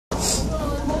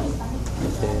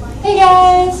Hey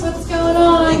guys, what's going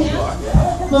on?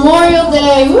 Memorial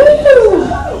Day, woo!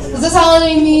 Does this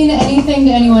holiday mean anything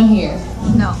to anyone here?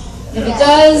 No. If it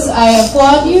does, I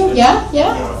applaud you. Yeah?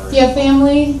 Yeah? Do you have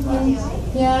family?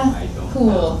 Yeah?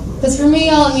 Cool. Because for me,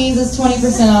 all it means is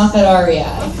 20% off at REI.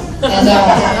 And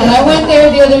I went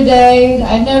there the other day.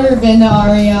 I've never been to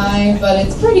REI, but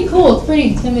it's pretty cool. It's pretty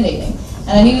intimidating.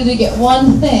 And I needed to get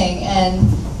one thing, and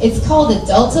it's called a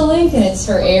Delta Link, and it's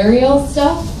for aerial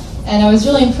stuff. And I was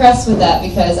really impressed with that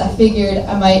because I figured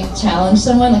I might challenge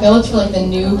someone. Like, I looked for like the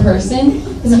new person,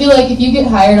 because I feel like if you get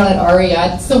hired on at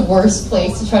REI, it's the worst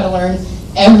place to try to learn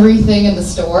everything in the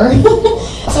store.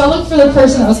 So I looked for the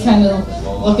person that was kind of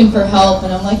looking for help,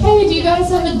 and I'm like, hey, do you guys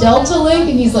have a Delta Link?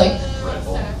 And he's like,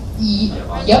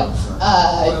 yep.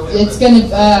 It's gonna.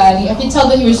 I could tell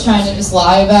that he was trying to just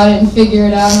lie about it and figure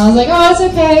it out. And I was like, oh, it's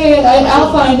okay.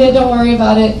 I'll find it. Don't worry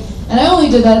about it. And I only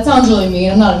did that. It sounds really mean.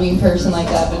 I'm not a mean person like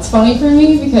that, but it's funny for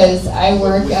me because I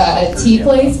work at a tea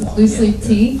place with loose leaf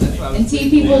tea, and tea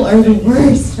people are the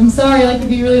worst. I'm sorry, like if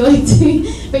you really like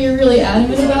tea, but you're really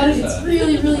adamant about it. It's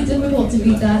really, really difficult to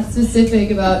be that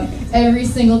specific about every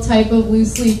single type of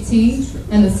loose leaf tea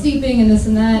and the steeping and this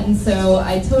and that. And so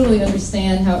I totally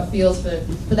understand how it feels for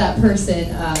that person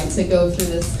to go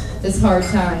through this hard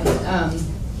time.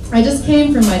 I just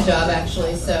came from my job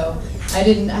actually, so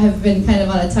I've been kind of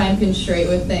on a time constraint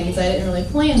with things. I didn't really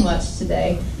plan much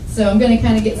today. So I'm going to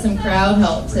kind of get some crowd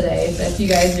help today if you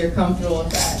guys are comfortable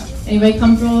with that. Anybody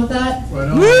comfortable with that? Right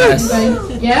on.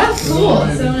 Anybody? Yeah? Cool. So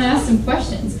I'm going to ask some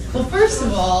questions. Well, first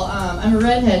of all, I'm a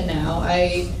redhead now.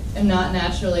 I am not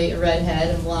naturally a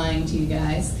redhead. I'm lying to you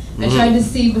guys. I tried to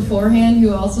see beforehand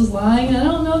who else was lying, and I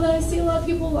don't know that I see a lot of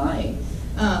people lying.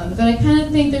 But I kind of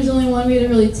think there's only one way to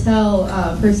really tell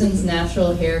a person's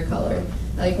natural hair color.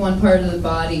 Like one part of the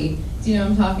body. Do you know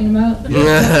what I'm talking about?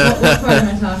 What part am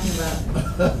I talking about?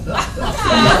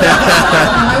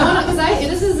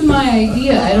 This is my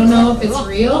idea. I don't know if it's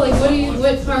real. Like,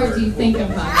 what part do you think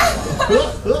I'm talking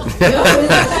about?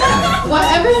 Well,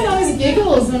 everyone always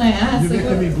giggles when I ask. You're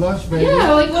making me blush, baby.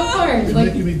 Yeah, like what part? You're like,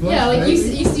 making me blush, yeah, like baby.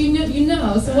 you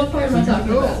know. So what part am I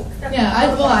talking about? Yeah,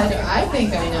 I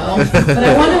think I know, but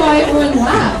I wonder why everyone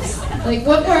laughs. Like,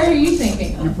 what part are you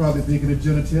thinking of? You're probably thinking of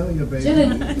genitalia, baby.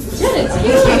 Genitalia?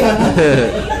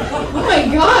 Oh my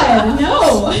god,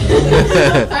 no!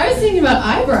 I was thinking about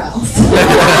eyebrows.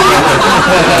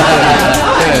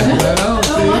 Oh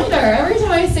no wonder. Every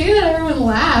time I say that, everyone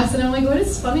laughs, and I'm like, what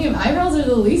is funny? Eyebrows are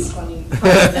the least funny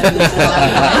part of it.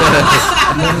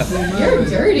 You're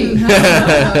dirty.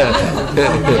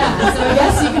 Yeah, so I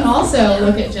guess you can also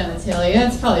look at genitalia.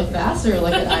 It's probably faster to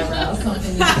look at eyebrows.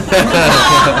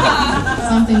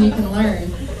 Something you can learn.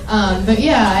 But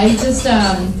yeah,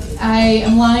 I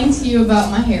am lying to you about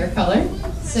my hair color.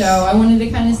 So I wanted to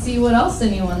kind of see what else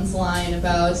anyone's lying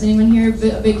about. Is anyone here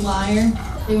a big liar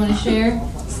they want to share?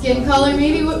 Skin color,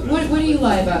 maybe? What do you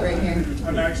lie about right here?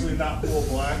 I'm actually not full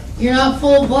black. You're not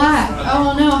full black.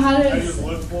 Oh no, I just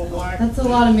look full black. That's a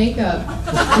lot of makeup.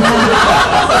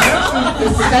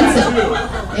 Expensive.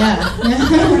 Yeah.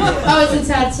 Oh, it's a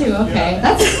tattoo. Okay.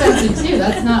 That's expensive too.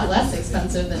 That's not less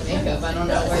expensive than makeup. I don't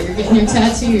know where you're getting your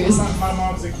tattoos. My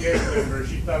mom's a gay member.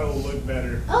 She thought it would look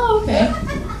better. Oh, okay.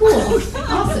 Cool.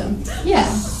 Awesome. Yeah.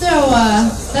 So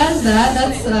that's that.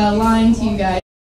 That's lying to you guys.